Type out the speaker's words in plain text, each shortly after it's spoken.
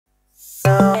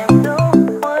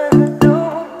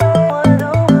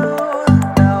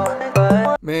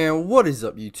What is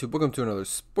up, YouTube? Welcome to another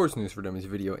Sports News for Dummies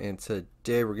video, and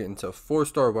today we're getting to a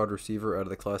 4-star wide receiver out of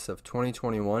the class of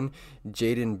 2021,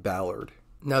 Jayden Ballard.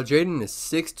 Now, Jayden is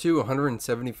 6'2",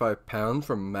 175 pounds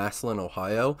from Massillon,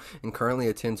 Ohio, and currently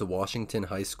attends Washington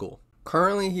High School.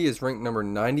 Currently, he is ranked number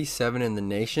 97 in the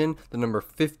nation, the number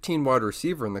 15 wide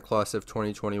receiver in the class of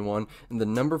 2021, and the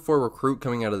number 4 recruit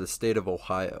coming out of the state of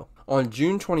Ohio. On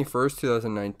June 21st,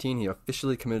 2019, he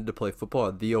officially committed to play football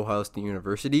at The Ohio State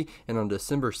University, and on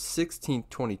December 16th,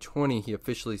 2020, he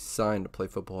officially signed to play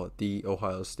football at The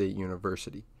Ohio State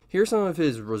University. Here's some of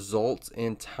his results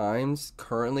and times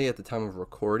currently at the time of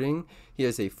recording. He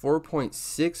has a 4.6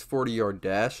 40-yard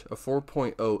dash, a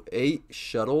 4.08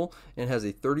 shuttle, and has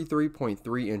a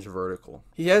 33.3-inch vertical.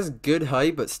 He has good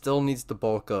height but still needs to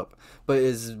bulk up, but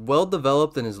is well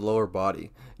developed in his lower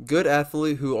body. Good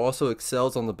athlete who also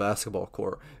excels on the basketball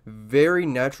court. Very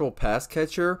natural pass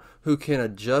catcher who can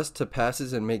adjust to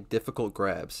passes and make difficult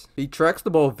grabs. He tracks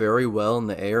the ball very well in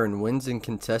the air and wins in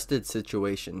contested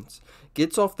situations.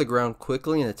 Gets off the ground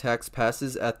quickly and attacks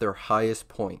passes at their highest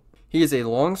point. He is a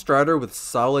long strider with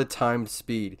solid timed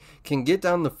speed, can get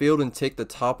down the field and take the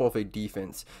top off a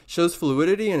defense, shows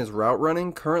fluidity in his route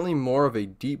running, currently more of a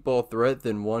deep ball threat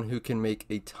than one who can make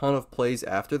a ton of plays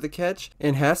after the catch,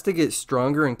 and has to get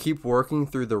stronger and keep working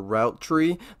through the route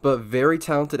tree, but very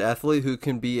talented athlete who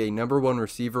can be a number 1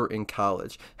 receiver in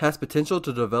college, has potential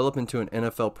to develop into an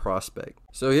NFL prospect.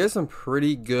 So he has some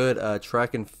pretty good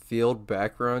track and field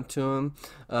background to him.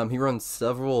 He runs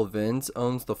several events,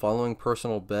 owns the following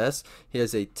personal bests. He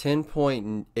has a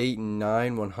 10.89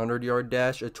 100-yard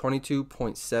dash, a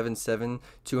 22.77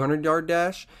 200-yard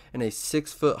dash, and a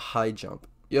 6-foot high jump.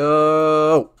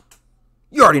 Yo!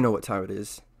 You already know what time it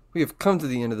is. We have come to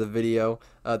the end of the video.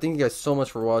 Thank you guys so much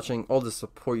for watching. All the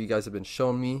support you guys have been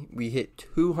showing me. We hit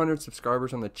 200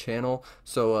 subscribers on the channel.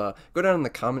 So go down in the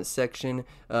comment section.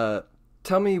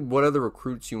 Tell me what other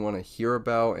recruits you want to hear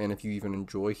about, and if you even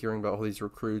enjoy hearing about all these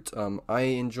recruits. I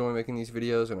enjoy making these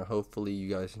videos, and hopefully you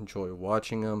guys enjoy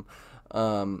watching them.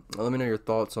 Let me know your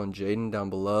thoughts on Jayden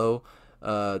down below.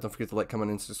 Don't forget to like,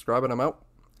 comment, and subscribe, and I'm out.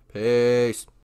 Peace.